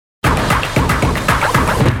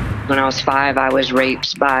When I was 5, I was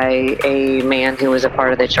raped by a man who was a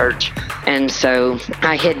part of the church. And so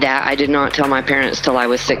I hid that. I did not tell my parents till I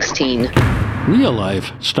was 16. Real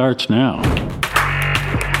life starts now.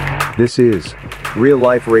 This is Real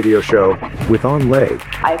Life Radio Show with On Lay.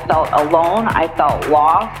 I felt alone. I felt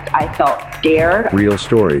lost. I felt scared. Real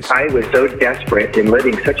stories. I was so desperate in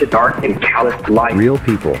living such a dark and callous life. Real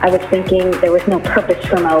people. I was thinking there was no purpose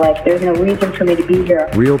for my life. There's no reason for me to be here.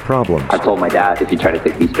 Real problems. I told my dad, if you try to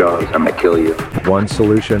take these drugs, I'm going to kill you. One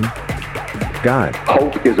solution. God.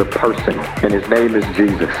 Hope is a person, and his name is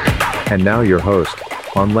Jesus. And now your host,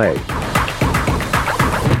 On Lay.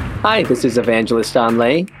 Hi, this is Evangelist On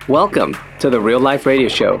Lay. Welcome to the Real Life Radio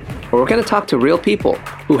Show, where we're going to talk to real people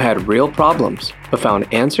who had real problems, but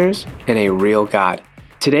found answers in a real God.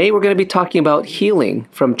 Today, we're going to be talking about healing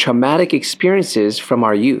from traumatic experiences from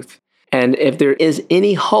our youth, and if there is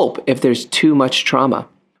any hope if there's too much trauma.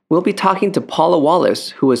 We'll be talking to Paula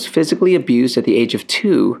Wallace, who was physically abused at the age of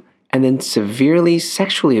 2, and then severely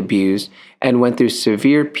sexually abused, and went through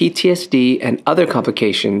severe PTSD and other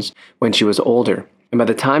complications when she was older. And by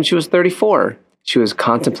the time she was 34, she was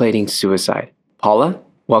contemplating suicide. Paula,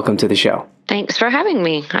 welcome to the show. Thanks for having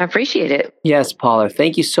me. I appreciate it. Yes, Paula,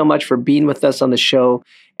 thank you so much for being with us on the show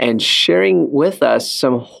and sharing with us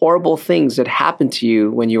some horrible things that happened to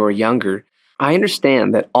you when you were younger. I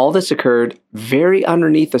understand that all this occurred very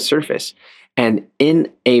underneath the surface and in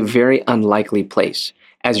a very unlikely place,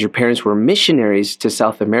 as your parents were missionaries to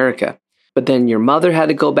South America. But then your mother had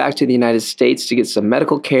to go back to the United States to get some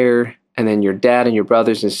medical care. And then your dad and your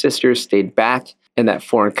brothers and sisters stayed back in that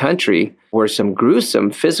foreign country where some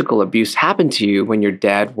gruesome physical abuse happened to you when your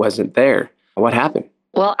dad wasn't there. What happened?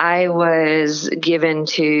 Well, I was given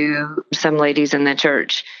to some ladies in the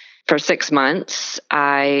church for 6 months.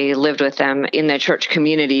 I lived with them in the church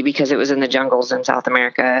community because it was in the jungles in South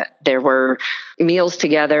America. There were meals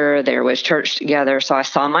together. There was church together. So I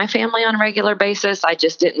saw my family on a regular basis. I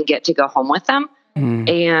just didn't get to go home with them.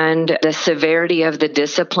 And the severity of the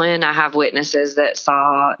discipline, I have witnesses that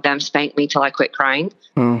saw them spank me till I quit crying.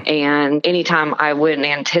 And anytime I wouldn't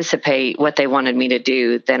anticipate what they wanted me to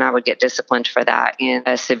do, then I would get disciplined for that in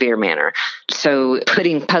a severe manner. So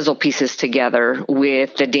putting puzzle pieces together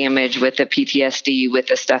with the damage, with the PTSD, with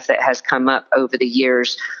the stuff that has come up over the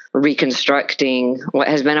years, reconstructing what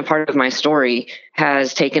has been a part of my story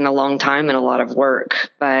has taken a long time and a lot of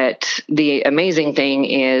work. But the amazing thing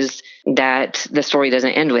is that the story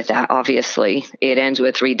doesn't end with that, obviously. It ends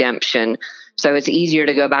with redemption. So it's easier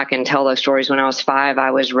to go back and tell those stories. When I was 5,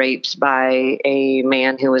 I was raped by a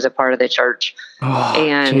man who was a part of the church.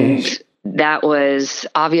 Geez. That was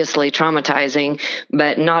obviously traumatizing,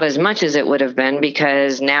 but not as much as it would have been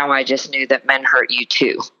because now I just knew that men hurt you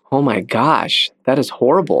too. Oh my gosh, that is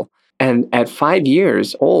horrible. And at 5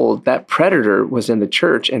 years old, that predator was in the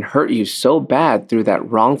church and hurt you so bad through that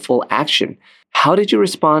wrongful action. How did you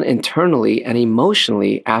respond internally and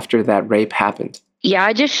emotionally after that rape happened? Yeah,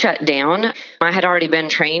 I just shut down. I had already been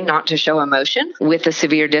trained not to show emotion with the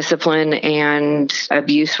severe discipline and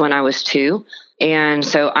abuse when I was 2. And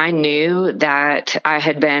so I knew that I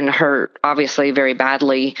had been hurt, obviously, very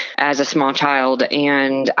badly as a small child,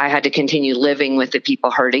 and I had to continue living with the people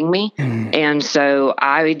hurting me. And so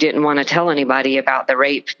I didn't want to tell anybody about the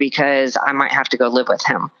rape because I might have to go live with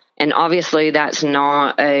him. And obviously, that's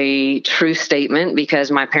not a true statement because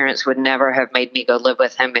my parents would never have made me go live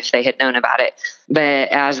with him if they had known about it. But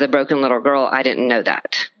as the broken little girl, I didn't know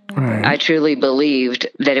that. Right. I truly believed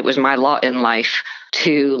that it was my lot in life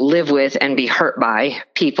to live with and be hurt by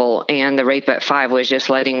people. And the rape at 5 was just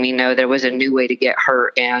letting me know there was a new way to get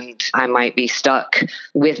hurt and I might be stuck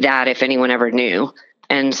with that if anyone ever knew.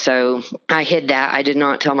 And so I hid that. I did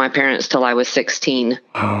not tell my parents till I was 16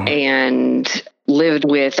 and lived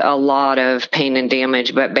with a lot of pain and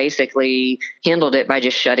damage, but basically handled it by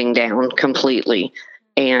just shutting down completely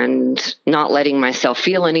and not letting myself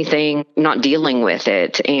feel anything, not dealing with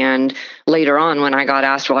it. And later on, when I got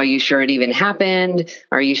asked, well, are you sure it even happened?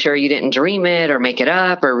 Are you sure you didn't dream it or make it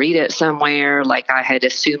up or read it somewhere? Like I had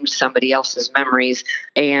assumed somebody else's memories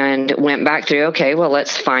and went back through, okay, well,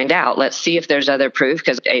 let's find out. Let's see if there's other proof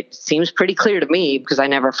because it seems pretty clear to me because I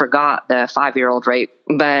never forgot the 5-year-old rape.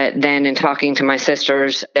 But then in talking to my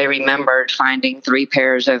sisters, they remembered finding 3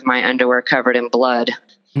 pairs of my underwear covered in blood.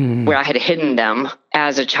 Where I had hidden them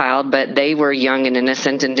as a child, but they were young and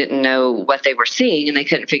innocent and didn't know what they were seeing, and they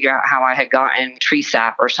couldn't figure out how I had gotten tree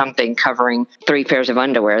sap or something covering 3 pairs of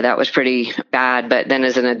underwear. That was pretty bad. But then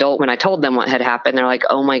as an adult, when I told them what had happened, they're like,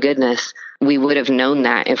 oh my goodness, we would have known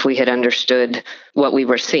that if we had understood what we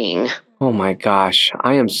were seeing. Oh my gosh,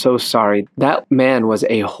 I am so sorry. That man was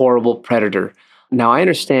a horrible predator. Now, I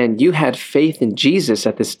understand you had faith in Jesus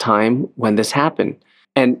at this time when this happened.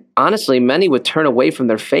 And honestly, many would turn away from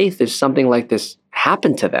their faith if something like this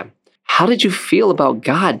happened to them. How did you feel about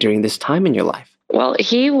God during this time in your life? Well,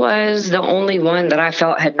 he was the only one that I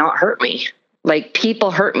felt had not hurt me. Like,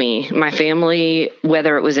 people hurt me. My family,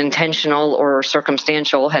 whether it was intentional or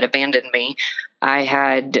circumstantial, had abandoned me. I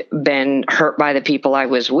had been hurt by the people I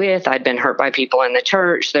was with. I'd been hurt by people in the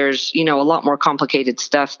church. There's, a lot more complicated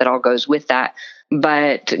stuff that all goes with that.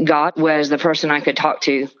 But God was the person I could talk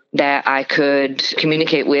to, that I could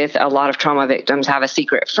communicate with. A lot of trauma victims have a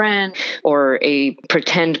secret friend or a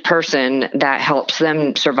pretend person that helps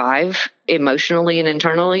them survive emotionally and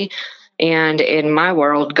internally. And in my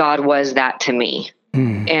world, God was that to me.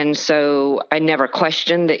 And so I never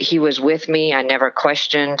questioned that he was with me. I never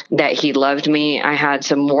questioned that he loved me. I had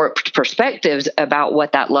some warped perspectives about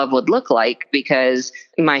what that love would look like, because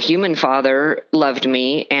my human father loved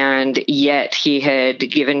me, and yet he had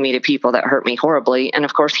given me to people that hurt me horribly. And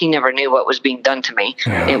of course, he never knew what was being done to me.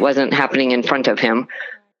 Yeah. It wasn't happening in front of him.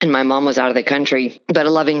 And my mom was out of the country, but a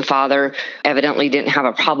loving father evidently didn't have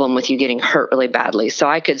a problem with you getting hurt really badly. So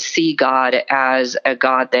I could see God as a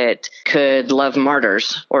God that could love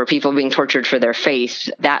martyrs or people being tortured for their faith.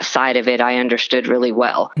 That side of it I understood really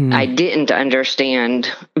well. I didn't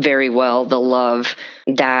understand very well the love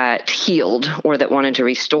that healed or that wanted to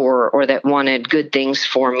restore or that wanted good things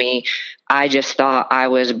for me. I just thought I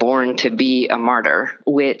was born to be a martyr,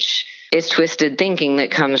 which is twisted thinking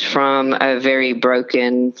that comes from a very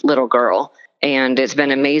broken little girl. And it's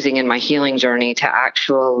been amazing in my healing journey to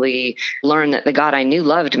actually learn that the God I knew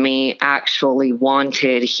loved me actually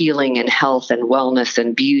wanted healing and health and wellness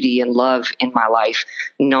and beauty and love in my life,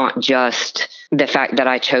 not just the fact that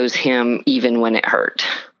I chose him even when it hurt.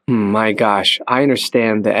 My gosh, I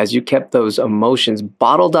understand that as you kept those emotions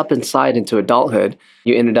bottled up inside into adulthood,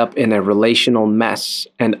 you ended up in a relational mess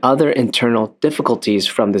and other internal difficulties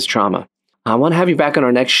from this trauma. I want to have you back on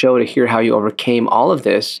our next show to hear how you overcame all of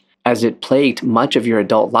this as it plagued much of your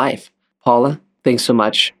adult life. Paula, thanks so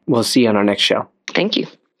much. We'll see you on our next show. Thank you.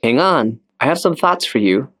 Hang on. I have some thoughts for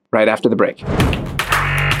you right after the break.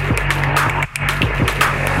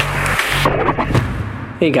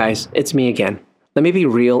 Hey guys, it's me again. Let me be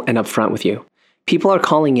real and upfront with you. People are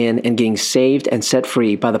calling in and getting saved and set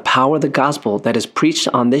free by the power of the gospel that is preached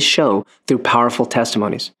on this show through powerful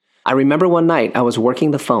testimonies. I remember one night I was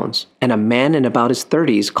working the phones and a man in about his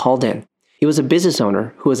 30s called in. He was a business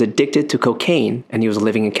owner who was addicted to cocaine and he was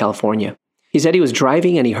living in California. He said he was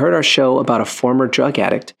driving and he heard our show about a former drug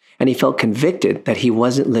addict and he felt convicted that he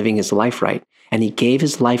wasn't living his life right, and he gave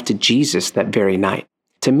his life to Jesus that very night.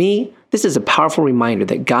 To me, this is a powerful reminder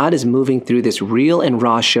that God is moving through this real and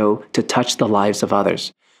raw show to touch the lives of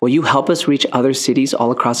others. Will you help us reach other cities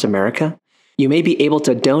all across America? You may be able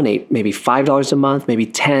to donate maybe $5 a month, maybe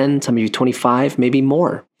 $10, some of you $25, maybe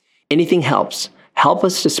more. Anything helps. Help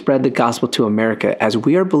us to spread the gospel to America as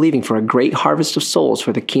we are believing for a great harvest of souls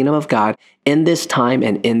for the kingdom of God in this time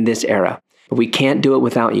and in this era. But we can't do it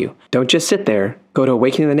without you. Don't just sit there. Go to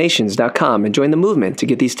awakeningthenations.com and join the movement to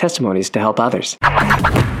get these testimonies to help others.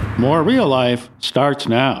 More Real Life starts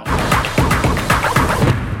now.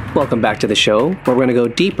 Welcome back to the show, where we're going to go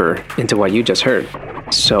deeper into what you just heard.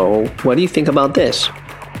 So, what do you think about this?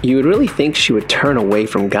 You would really think she would turn away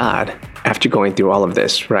from God after going through all of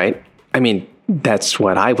this, right? I mean, that's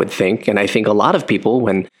what I would think. And I think a lot of people,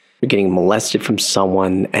 when you're getting molested from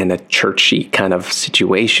someone and a churchy kind of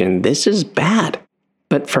situation, this is bad.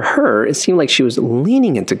 But for her, it seemed like she was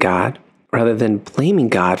leaning into God rather than blaming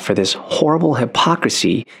God for this horrible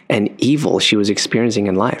hypocrisy and evil she was experiencing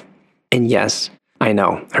in life. And yes, I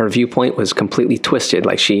know, her viewpoint was completely twisted,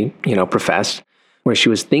 like she, professed, where she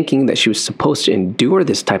was thinking that she was supposed to endure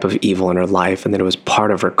this type of evil in her life and that it was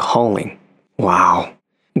part of her calling. Wow,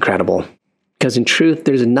 incredible. Because in truth,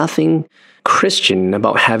 there's nothing Christian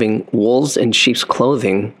about having wolves in sheep's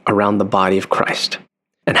clothing around the body of Christ.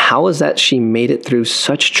 And how is that she made it through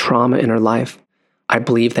such trauma in her life? I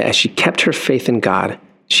believe that as she kept her faith in God,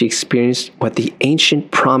 she experienced what the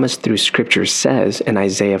ancient promise through Scripture says in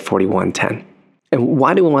Isaiah 41:10. And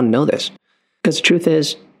why do we want to know this? Because the truth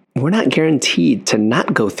is, we're not guaranteed to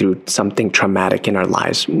not go through something traumatic in our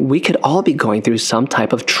lives. We could all be going through some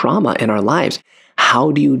type of trauma in our lives.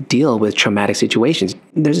 How do you deal with traumatic situations?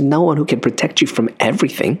 There's no one who can protect you from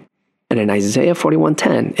everything. And in Isaiah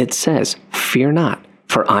 41:10, it says, "Fear not,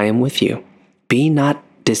 for I am with you. Be not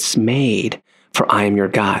dismayed, for I am your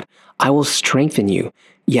God. I will strengthen you.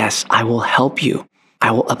 Yes, I will help you.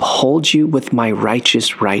 I will uphold you with my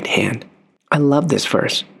righteous right hand." I love this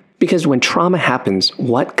verse because when trauma happens,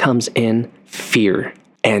 what comes in? Fear.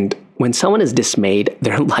 And When someone is dismayed,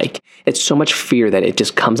 they're like, it's so much fear that it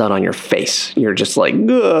just comes out on your face. You're just like,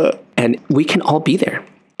 ugh. And we can all be there.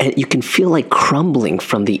 And you can feel like crumbling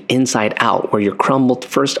from the inside out, where you're crumbled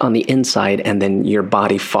first on the inside and then your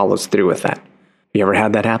body follows through with that. You ever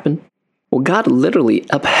had that happen? Well, God literally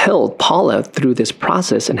upheld Paula through this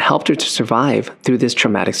process and helped her to survive through this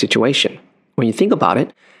traumatic situation. When you think about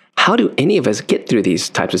it, how do any of us get through these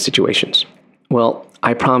types of situations? Well,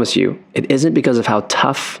 I promise you, it isn't because of how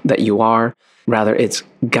tough that you are. Rather, it's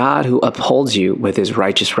God who upholds you with his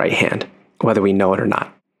righteous right hand, whether we know it or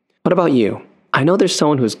not. What about you? I know there's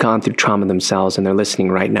someone who's gone through trauma themselves and they're listening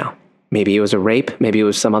right now. Maybe it was a rape. Maybe it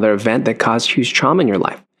was some other event that caused huge trauma in your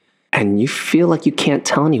life. And you feel like you can't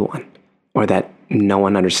tell anyone, or that no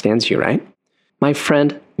one understands you, right? My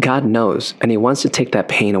friend, God knows, and he wants to take that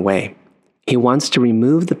pain away. He wants to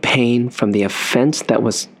remove the pain from the offense that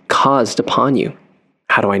was caused upon you.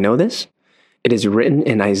 How do I know this? It is written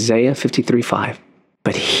in Isaiah 53:5.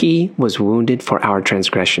 But he was wounded for our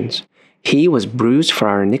transgressions. He was bruised for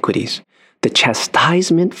our iniquities. The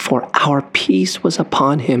chastisement for our peace was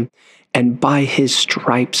upon him, and by his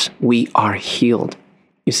stripes we are healed.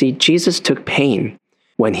 You see, Jesus took pain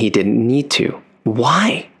when he didn't need to.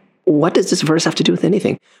 Why? What does this verse have to do with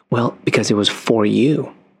anything? Well, because it was for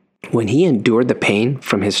you. When he endured the pain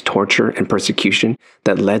from his torture and persecution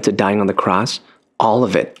that led to dying on the cross, all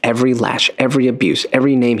of it, every lash, every abuse,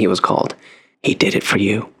 every name he was called, he did it for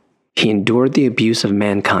you. He endured the abuse of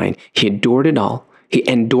mankind. He endured it all. He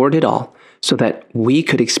endured it all so that we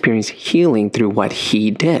could experience healing through what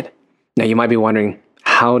he did. Now, you might be wondering,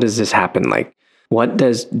 how does this happen? Like, what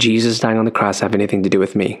does Jesus dying on the cross have anything to do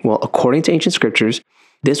with me? Well, according to ancient scriptures,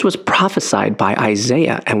 this was prophesied by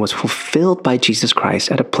Isaiah and was fulfilled by Jesus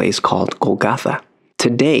Christ at a place called Golgotha.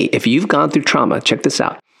 Today, if you've gone through trauma, check this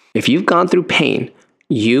out. If you've gone through pain,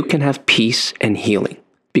 you can have peace and healing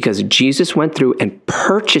because Jesus went through and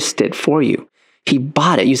purchased it for you. He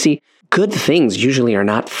bought it. You see, good things usually are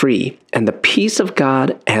not free, and the peace of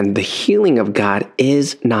God and the healing of God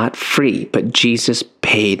is not free, but Jesus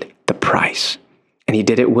paid the price. And he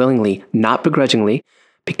did it willingly, not begrudgingly,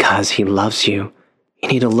 because he loves you. You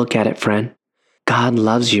need to look at it, friend. God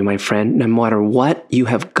loves you, my friend. No matter what you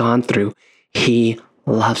have gone through, he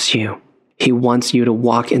loves you. He wants you to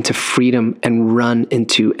walk into freedom and run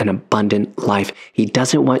into an abundant life. He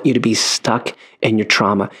doesn't want you to be stuck in your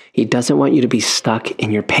trauma. He doesn't want you to be stuck in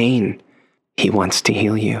your pain. He wants to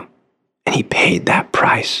heal you, and he paid that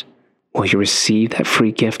price. Will you receive that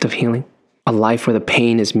free gift of healing? A life where the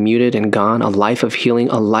pain is muted and gone, a life of healing,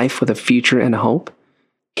 a life with a future and hope?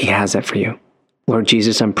 He has that for you. Lord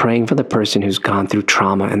Jesus, I'm praying for the person who's gone through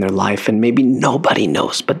trauma in their life and maybe nobody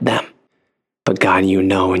knows but them. But God, you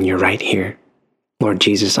know, and you're right here. Lord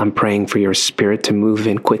Jesus, I'm praying for your spirit to move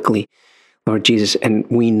in quickly. Lord Jesus, and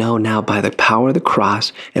we know now by the power of the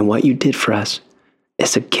cross and what you did for us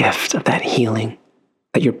is a gift of that healing,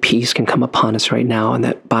 that your peace can come upon us right now and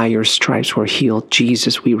that by your stripes we're healed.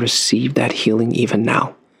 Jesus, we receive that healing even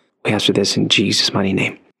now. We ask for this in Jesus' mighty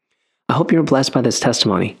name. I hope you're blessed by this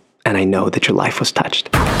testimony, and I know that your life was touched.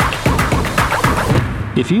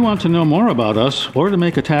 If you want to know more about us or to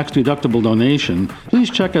make a tax-deductible donation, please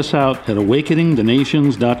check us out at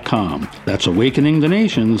awakeningthenations.com. That's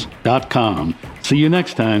awakeningthenations.com. See you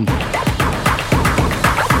next time.